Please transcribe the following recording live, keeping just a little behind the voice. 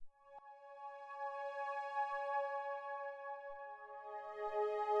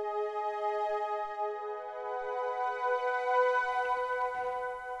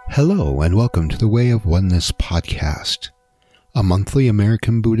Hello and welcome to the Way of Oneness podcast, a monthly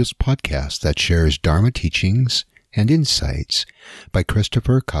American Buddhist podcast that shares Dharma teachings and insights by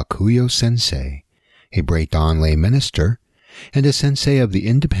Christopher Kakuyo Sensei, a Breton lay minister and a sensei of the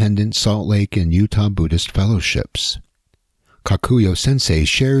independent Salt Lake and Utah Buddhist fellowships. Kakuyo Sensei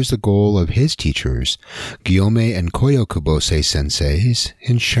shares the goal of his teachers, Gyomé and Koyo Kubose senseis,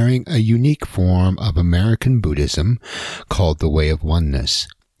 in sharing a unique form of American Buddhism called the Way of Oneness.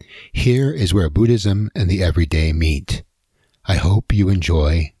 Here is where Buddhism and the everyday meet. I hope you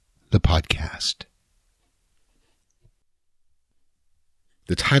enjoy the podcast.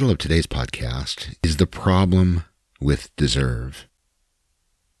 The title of today's podcast is The Problem with Deserve.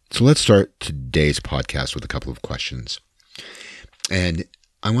 So let's start today's podcast with a couple of questions. And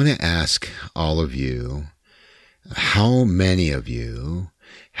I want to ask all of you, how many of you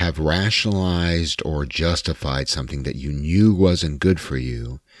have rationalized or justified something that you knew wasn't good for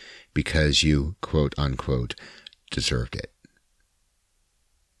you because you, quote unquote, deserved it?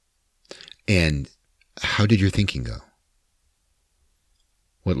 And how did your thinking go?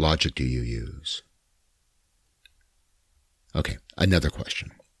 What logic do you use? Okay, another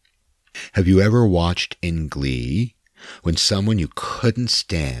question. Have you ever watched in Glee when someone you couldn't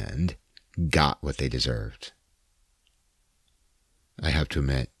stand got what they deserved? I have to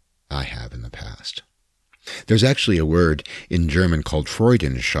admit, I have in the past. There's actually a word in German called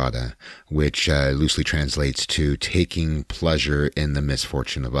Freudenschade, which loosely translates to taking pleasure in the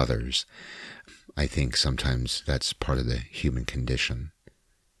misfortune of others. I think sometimes that's part of the human condition.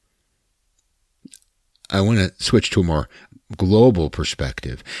 I want to switch to a more global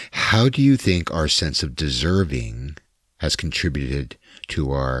perspective. How do you think our sense of deserving has contributed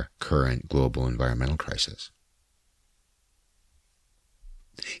to our current global environmental crisis?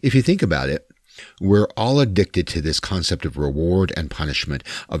 If you think about it, we're all addicted to this concept of reward and punishment,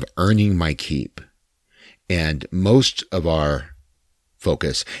 of earning my keep. And most of our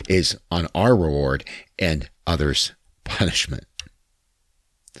focus is on our reward and others' punishment.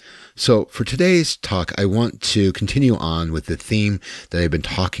 So for today's talk, I want to continue on with the theme that I've been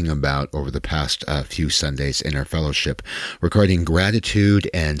talking about over the past few Sundays in our fellowship regarding gratitude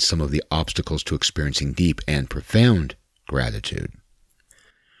and some of the obstacles to experiencing deep and profound gratitude.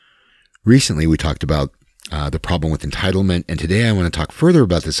 Recently, we talked about the problem with entitlement, and today I want to talk further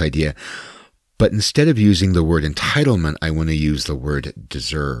about this idea, but instead of using the word entitlement, I want to use the word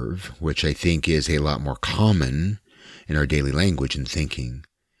deserve, which I think is a lot more common in our daily language and thinking.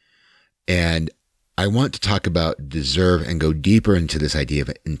 And I want to talk about deserve and go deeper into this idea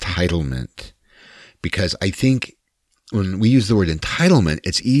of entitlement, because I think when we use the word entitlement,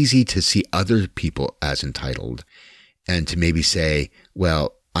 it's easy to see other people as entitled and to maybe say,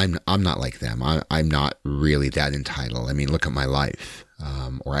 well, I'm not like them. I'm not really that entitled. I mean, look at my life.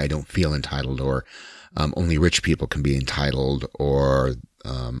 Or I don't feel entitled, or only rich people can be entitled, or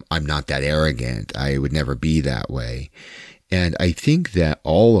I'm not that arrogant. I would never be that way. And I think that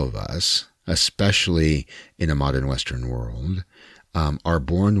all of us, especially in a modern Western world, are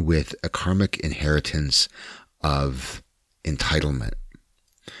born with a karmic inheritance of entitlement.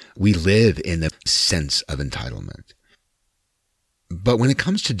 We live in the sense of entitlement. But when it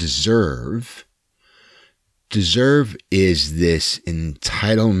comes to deserve is this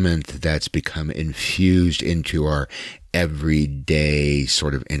entitlement that's become infused into our everyday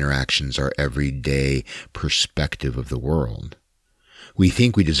sort of interactions, our everyday perspective of the world. We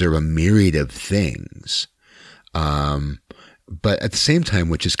think we deserve a myriad of things. But at the same time,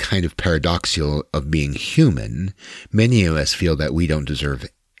 which is kind of paradoxical of being human, many of us feel that we don't deserve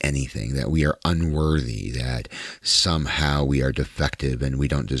anything, that we are unworthy, that somehow we are defective and we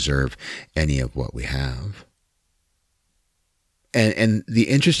don't deserve any of what we have. And the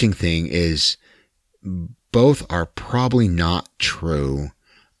interesting thing is both are probably not true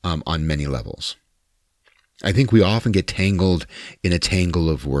on many levels. I think we often get tangled in a tangle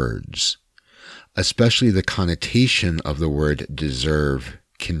of words, especially the connotation of the word deserve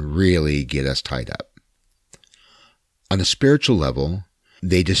can really get us tied up. On a spiritual level,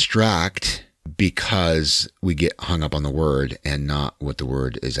 they distract because we get hung up on the word and not what the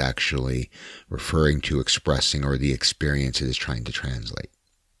word is actually referring to, expressing, or the experience it is trying to translate.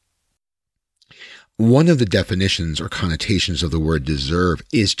 One of the definitions or connotations of the word deserve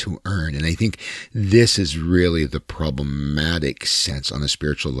is to earn. And I think this is really the problematic sense on a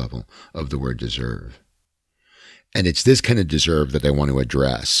spiritual level of the word deserve. And it's this kind of deserve that I want to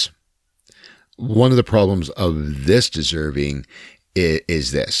address. One of the problems of this deserving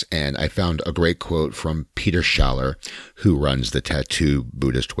is this, and I found a great quote from Peter Schaller, who runs the Tattoo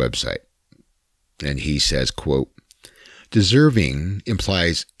Buddhist website. And he says, quote, Deserving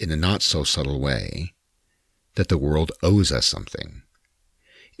implies, in a not so subtle way, that the world owes us something.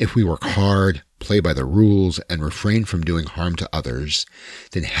 If we work hard, play by the rules, and refrain from doing harm to others,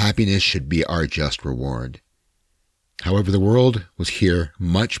 then happiness should be our just reward. However, the world was here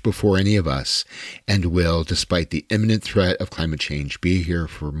much before any of us and will, despite the imminent threat of climate change, be here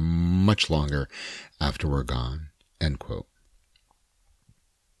for much longer after we're gone. End quote.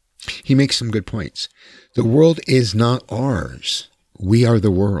 He makes some good points. The world is not ours. We are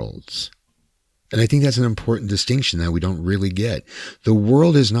the world's. And I think that's an important distinction that we don't really get. The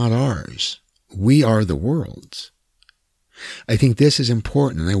world is not ours. We are the world's. I think this is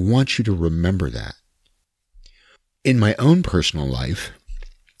important, and I want you to remember that. In my own personal life,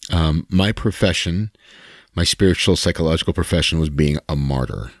 my profession, my spiritual psychological profession, was being a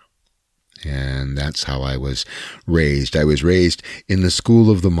martyr. And that's how I was raised. I was raised in the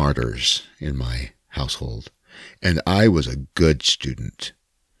school of the martyrs in my household. And I was a good student.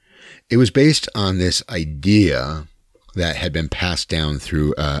 It was based on this idea that had been passed down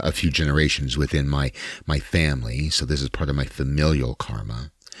through a few generations within my family. So this is part of my familial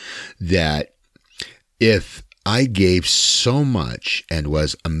karma. That if I gave so much and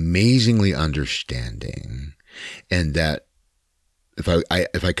was amazingly understanding, and that if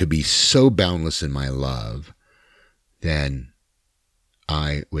I could be so boundless in my love, then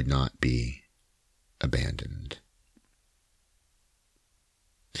I would not be abandoned.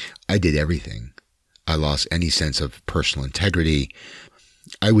 I did everything. I lost any sense of personal integrity.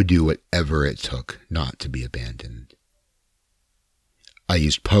 I would do whatever it took not to be abandoned. I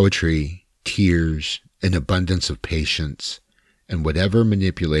used poetry, tears, an abundance of patience, and whatever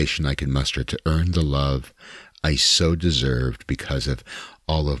manipulation I could muster to earn the love I so deserved because of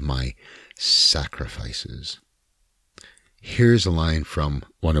all of my sacrifices. Here's a line from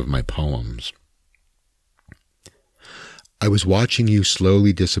one of my poems. I was watching you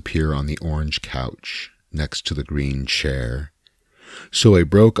slowly disappear on the orange couch next to the green chair, so I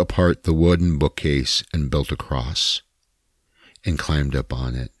broke apart the wooden bookcase and built a cross, and climbed up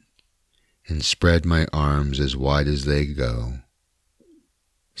on it, and spread my arms as wide as they go.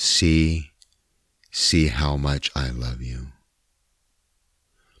 See how much I love you.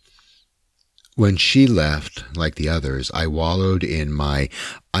 When she left, like the others, I wallowed in my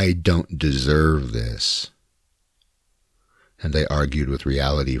I don't deserve this, and I argued with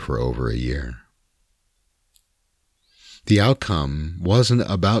reality for over a year. The outcome wasn't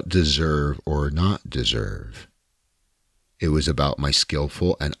about deserve or not deserve. It was about my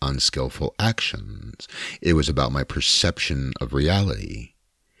skillful and unskillful actions. It was about my perception of reality.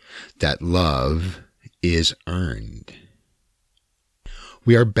 That love is earned.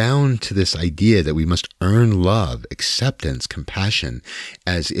 We are bound to this idea that we must earn love, acceptance, compassion,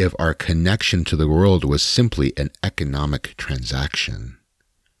 as if our connection to the world was simply an economic transaction.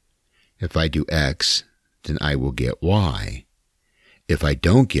 If I do X, then I will get Y. If I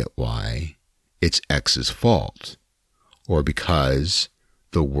don't get Y, it's X's fault, or because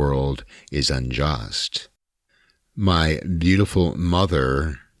the world is unjust. My beautiful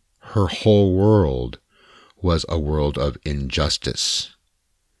mother, her whole world was a world of injustice,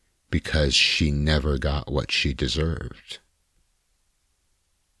 because she never got what she deserved.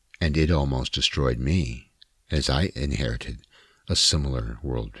 And it almost destroyed me, as I inherited a similar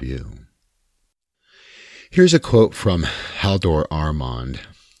worldview. Here's a quote from Haldor Armand.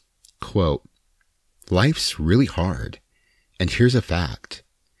 Quote, "Life's really hard, and here's a fact.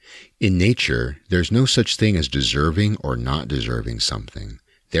 In nature, there's no such thing as deserving or not deserving something.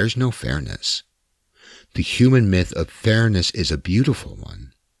 There's no fairness. The human myth of fairness is a beautiful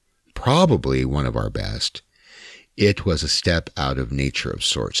one. Probably one of our best. It was a step out of nature of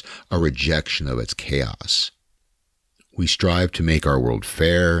sorts, a rejection of its chaos. We strive to make our world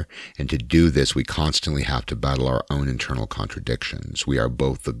fair, and to do this we constantly have to battle our own internal contradictions. We are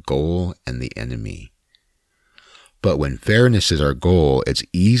both the goal and the enemy. But when fairness is our goal, it's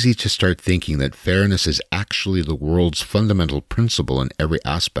easy to start thinking that fairness is actually the world's fundamental principle in every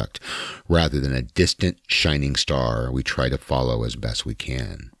aspect, rather than a distant, shining star we try to follow as best we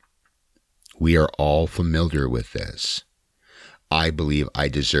can. We are all familiar with this. I believe I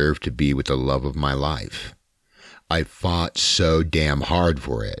deserve to be with the love of my life. I fought so damn hard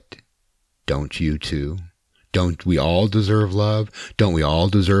for it. Don't you too? Don't we all deserve love? Don't we all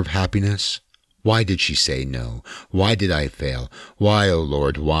deserve happiness? Why did she say no? Why did I fail? Why, oh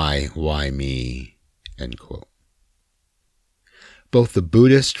Lord, why me?" End quote. Both the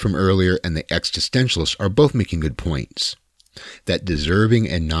Buddhist from earlier and the existentialist are both making good points. That deserving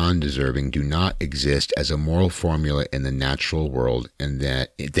and non-deserving do not exist as a moral formula in the natural world and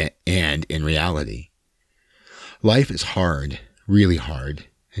in reality. Life is hard, really hard.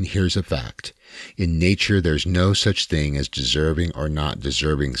 And here's a fact. In nature, there's no such thing as deserving or not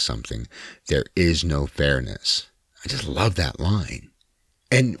deserving something. There is no fairness. I just love that line.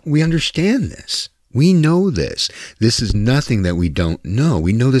 And we understand this. We know this. This is nothing that we don't know.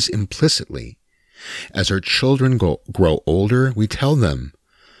 We know this implicitly. As our children grow older, we tell them,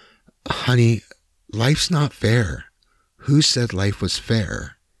 honey, life's not fair. Who said life was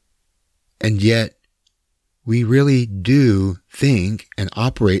fair? And yet, we really do think and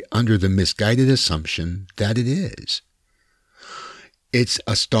operate under the misguided assumption that it is. It's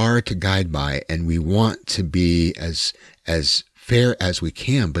a star to guide by, and we want to be as fair as we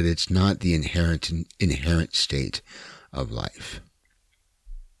can, but it's not the inherent state of life.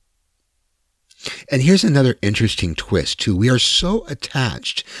 And here's another interesting twist, too. We are so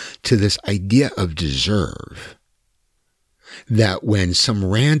attached to this idea of deserve that when some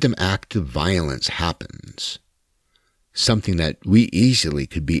random act of violence happens, something that we easily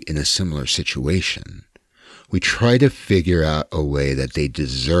could be in a similar situation, we try to figure out a way that they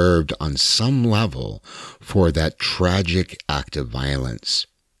deserved on some level for that tragic act of violence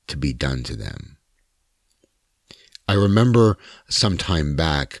to be done to them. I remember some time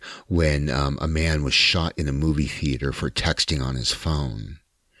back when a man was shot in a movie theater for texting on his phone.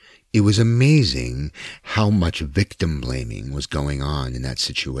 It was amazing how much victim blaming was going on in that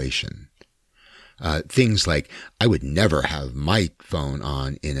situation. Things like, I would never have my phone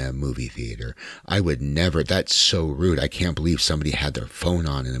on in a movie theater. I would never, that's so rude. I can't believe somebody had their phone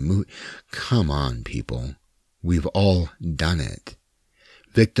on in a movie. Come on, people. We've all done it.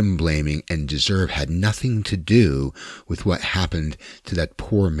 Victim blaming and deserve had nothing to do with what happened to that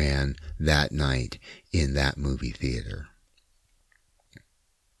poor man that night in that movie theater.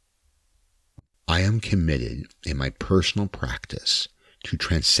 I am committed in my personal practice to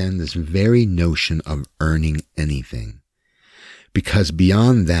transcend this very notion of earning anything. Because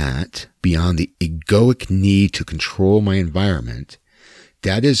beyond that, beyond the egoic need to control my environment,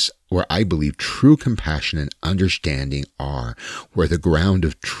 that is where I believe true compassion and understanding are, where the ground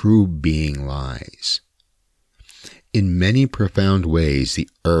of true being lies. In many profound ways, the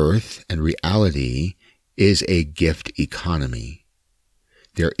earth and reality is a gift economy.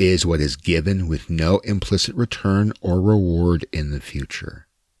 There is what is given with no implicit return or reward in the future.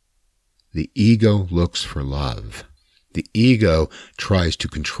 The ego looks for love. The ego tries to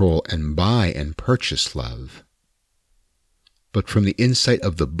control and buy and purchase love. But from the insight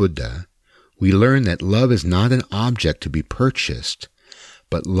of the Buddha, we learn that love is not an object to be purchased,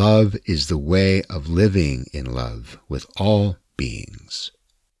 but love is the way of living in love with all beings.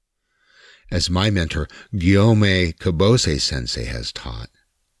 As my mentor, Gyomei Kabose Sensei has taught,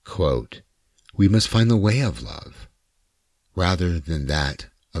 quote, we must find the way of love rather than that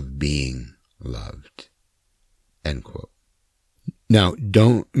of being loved, end quote. Now,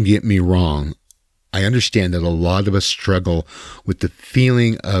 don't get me wrong. I understand that a lot of us struggle with the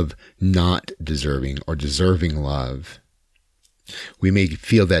feeling of not deserving or deserving love. We may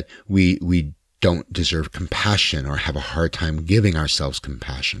feel that we don't deserve compassion or have a hard time giving ourselves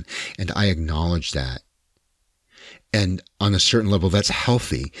compassion. And I acknowledge that. And on a certain level, that's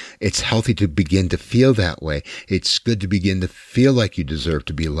healthy. It's healthy to begin to feel that way. It's good to begin to feel like you deserve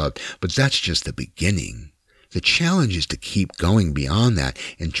to be loved. But that's just the beginning. The challenge is to keep going beyond that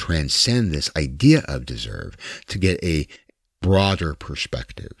and transcend this idea of deserve to get a broader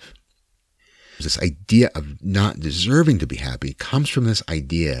perspective. This idea of not deserving to be happy comes from this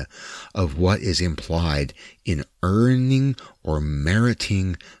idea of what is implied in earning or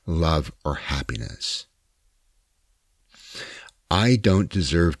meriting love or happiness. I don't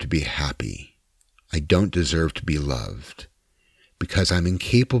deserve to be happy. I don't deserve to be loved because I'm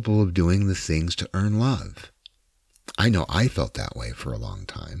incapable of doing the things to earn love. I know I felt that way for a long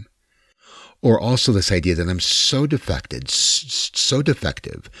time. Or also this idea that I'm so defective,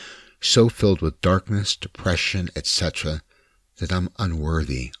 so filled with darkness, depression, etc., that I'm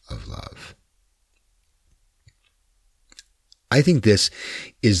unworthy of love. I think this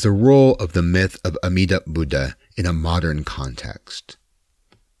is the role of the myth of Amida Buddha in a modern context.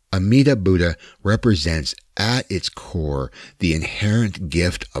 Amida Buddha represents at its core the inherent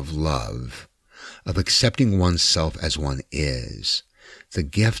gift of love, of accepting oneself as one is, the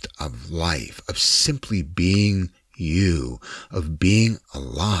gift of life, of simply being you, of being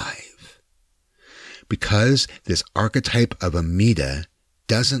alive. Because this archetype of Amida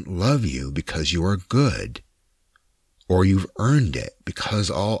doesn't love you because you are good, or you've earned it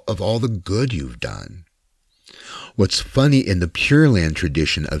because of all the good you've done. What's funny in the Pure Land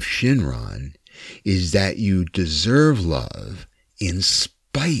tradition of Shinran is that you deserve love in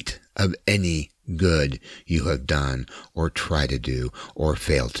spite of any good you have done or try to do or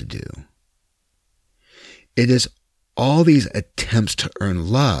fail to do. It is all these attempts to earn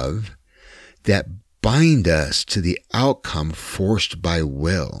love that bind us to the outcome forced by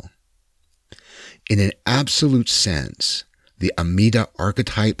will. In an absolute sense, the Amida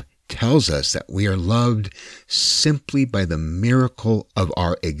archetype tells us that we are loved simply by the miracle of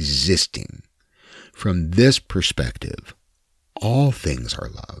our existing. From this perspective, all things are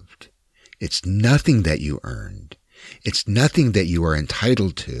loved. It's nothing that you earned. It's nothing that you are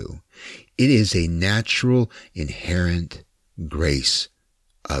entitled to. It is a natural, inherent grace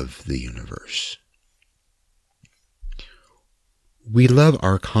of the universe. We love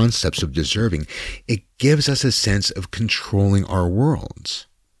our concepts of deserving. It gives us a sense of controlling our worlds.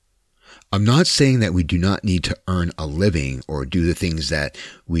 I'm not saying that we do not need to earn a living or do the things that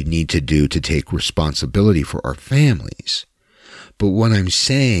we need to do to take responsibility for our families. But what I'm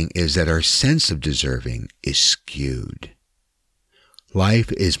saying is that our sense of deserving is skewed.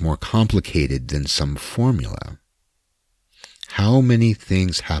 Life is more complicated than some formula. How many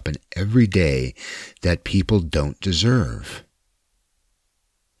things happen every day that people don't deserve?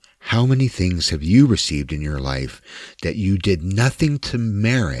 How many things have you received in your life that you did nothing to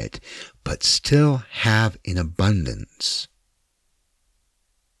merit, but still have in abundance?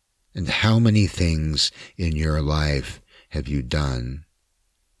 And how many things in your life have you done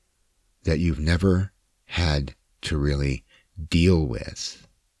that you've never had to really deal with?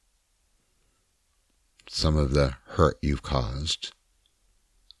 Some of the hurt you've caused.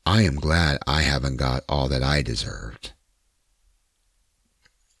 I am glad I haven't got all that I deserved.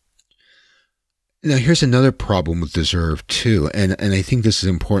 Now, here's another problem with deserve, too, and I think this is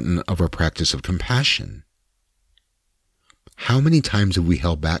important of our practice of compassion. How many times have we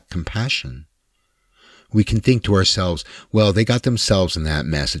held back compassion? We can think to ourselves, well, they got themselves in that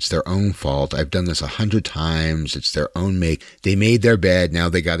mess. It's their own fault. I've done this 100 times. It's their own make. They made their bed. Now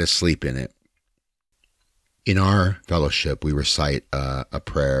they got to sleep in it. In our fellowship, we recite a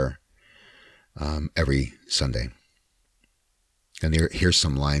prayer every Sunday. And here's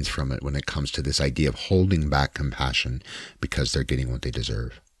some lines from it when it comes to this idea of holding back compassion because they're getting what they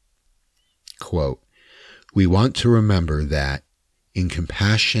deserve. Quote, "We want to remember that in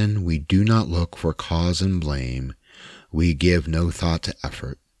compassion we do not look for cause and blame. We give no thought to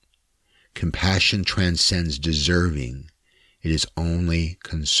effort. Compassion transcends deserving. It is only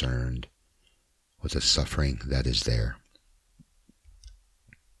concerned with the suffering that is there."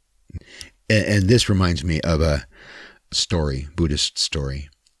 And this reminds me of a story, Buddhist story.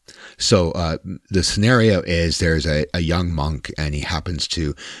 So the scenario is there's a young monk and he happens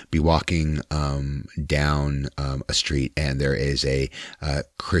to be walking down a street, and there is a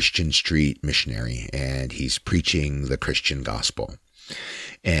Christian street missionary, and he's preaching the Christian gospel.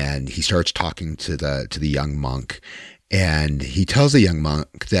 And he starts talking to the young monk, and he tells the young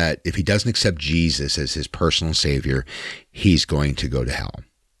monk that if he doesn't accept Jesus as his personal savior, he's going to go to hell.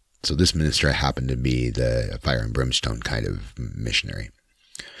 So this minister happened to be the fire and brimstone kind of missionary.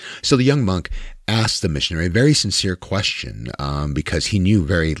 So the young monk asked the missionary a very sincere question because he knew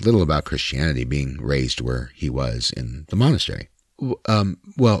very little about Christianity, being raised where he was in the monastery.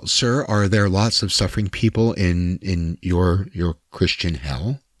 Well, sir, are there lots of suffering people in your Christian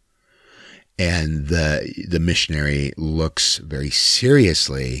hell? And the missionary looks very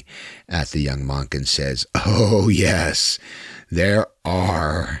seriously at the young monk and says, "Oh, yes, there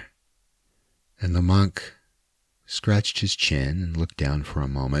are." And the monk scratched his chin and looked down for a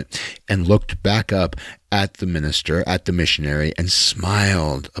moment and looked back up at the minister, at the missionary, and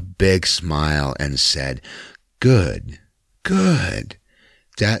smiled a big smile and said, "Good, good.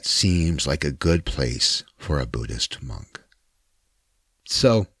 That seems like a good place for a Buddhist monk."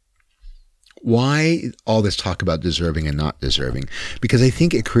 So, why all this talk about deserving and not deserving? Because I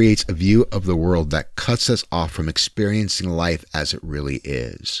think it creates a view of the world that cuts us off from experiencing life as it really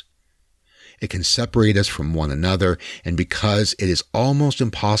is. It can separate us from one another, and because it is almost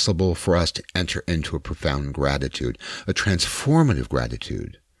impossible for us to enter into a profound gratitude, a transformative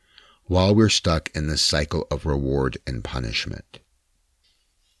gratitude, while we're stuck in this cycle of reward and punishment.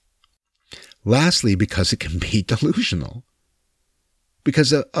 Lastly, because it can be delusional.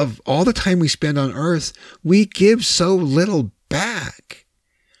 Because of all the time we spend on earth, we give so little back.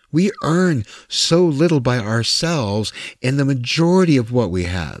 We earn so little by ourselves, and the majority of what we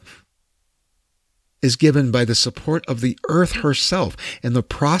have is given by the support of the earth herself and the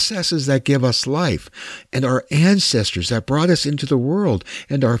processes that give us life, and our ancestors that brought us into the world,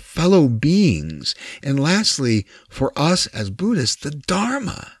 and our fellow beings. And lastly, for us as Buddhists, the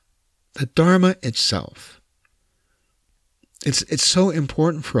Dharma itself. It's so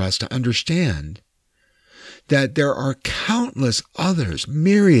important for us to understand that there are countless others,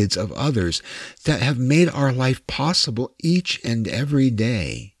 myriads of others, that have made our life possible each and every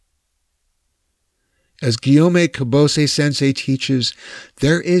day. As Guillaume Kabose Sensei teaches,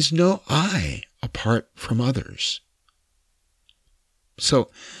 there is no I apart from others.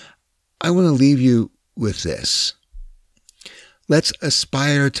 So I want to leave you with this. Let's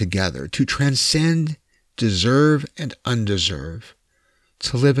aspire together to transcend deserve and undeserve,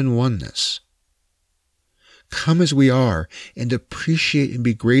 to live in oneness. Come as we are and appreciate and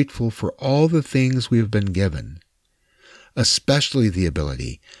be grateful for all the things we have been given, especially the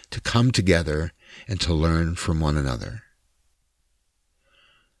ability to come together and to learn from one another.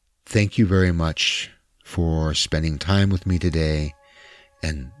 Thank you very much for spending time with me today,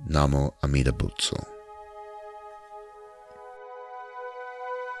 and Namo Amida Butsu.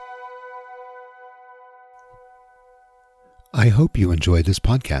 I hope you enjoyed this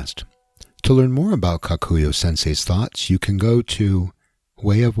podcast. To learn more about Kakuyo Sensei's thoughts, you can go to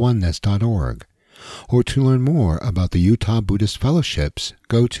wayofoneness.org. Or to learn more about the Utah Buddhist Fellowships,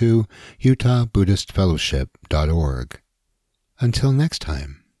 go to utahbuddhistfellowship.org. Until next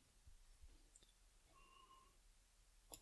time.